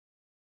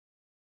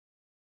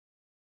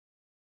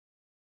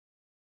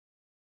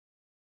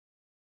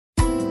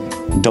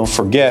And don't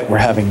forget, we're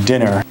having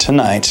dinner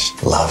tonight.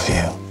 Love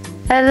you.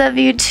 I love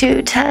you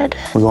too, Ted.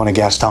 We're going to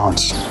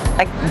Gaston's.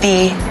 Like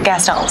the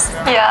Gaston's?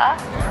 Yeah.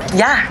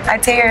 Yeah,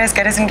 I'd say you're as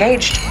good as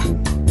engaged.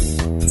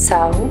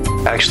 So?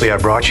 Actually, I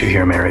brought you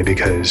here, Mary,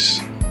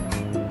 because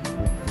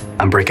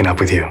I'm breaking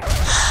up with you.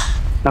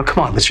 Now,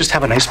 come on, let's just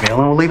have a nice meal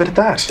and we'll leave it at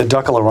that. The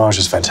duck à l'orange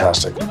is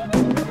fantastic.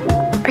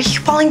 Are you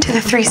falling to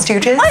the Three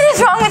Stooges? What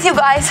is wrong with you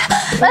guys?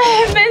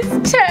 I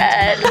miss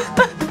Ted.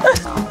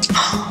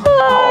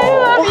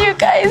 I love you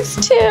guys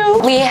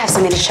too. We have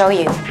something to show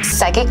you.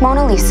 Psychic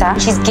Mona Lisa.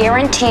 She's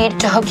guaranteed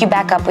to hook you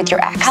back up with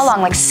your ex. How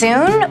long, like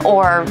soon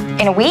or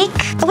in a week?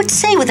 I would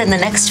say within the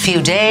next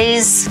few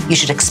days, you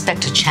should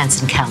expect a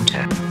chance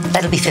encounter.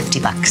 That'll be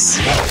 $50.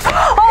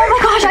 Oh my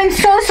gosh, I'm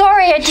so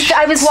sorry.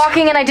 I was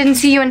walking and I didn't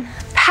see you and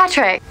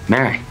Patrick.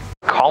 Mary.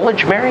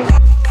 College Mary?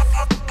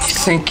 You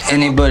think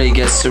anybody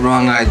gets the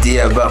wrong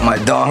idea about my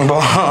dong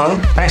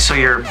bong? Nice, so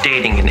you're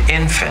dating an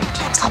infant.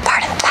 It's all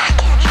part of the package.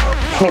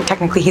 I mean,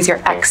 technically, he's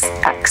your ex.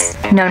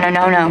 No.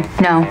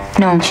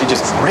 She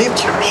just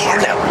ripped your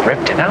heart out.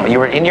 Ripped it out. You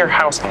were in your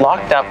house,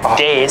 locked up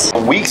days.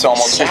 Weeks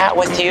almost. Sat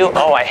with you.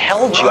 Oh, I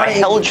held you. I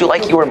held you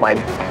like you were my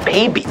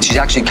baby. She's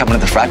actually coming to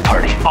the frat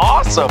party.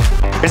 Awesome.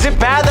 Is it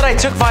bad that I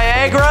took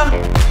Viagra?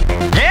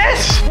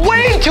 Yes.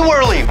 Way too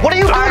early. What are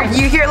you doing? Are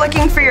you here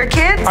looking for your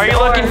kids? Are you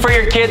looking for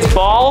your kids'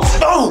 balls?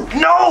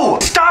 No!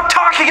 Stop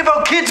talking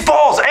about kids'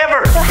 balls,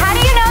 ever! So how do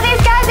you know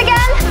these guys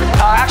again?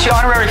 Actually,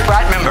 honorary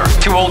frat member.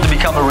 Too old to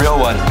become a real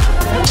one.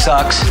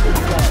 Sucks.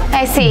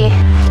 I see.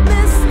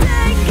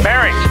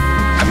 Mary.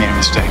 I made a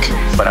mistake,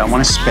 but I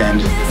want to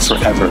spend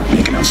forever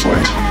making up for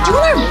it. Do you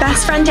want our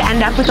best friend to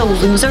end up with a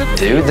loser?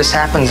 Dude, this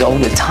happens all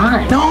the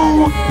time.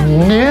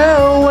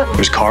 No.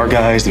 There's car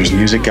guys, there's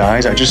music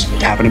guys. I just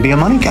happen to be a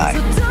money guy.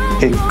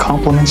 It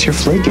complements your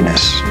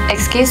flakiness.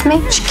 Excuse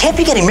me? She can't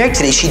be getting married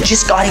today. She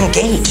just got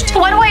engaged.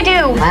 What do I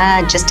do?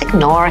 Just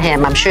ignore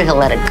him. I'm sure he'll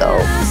let it go.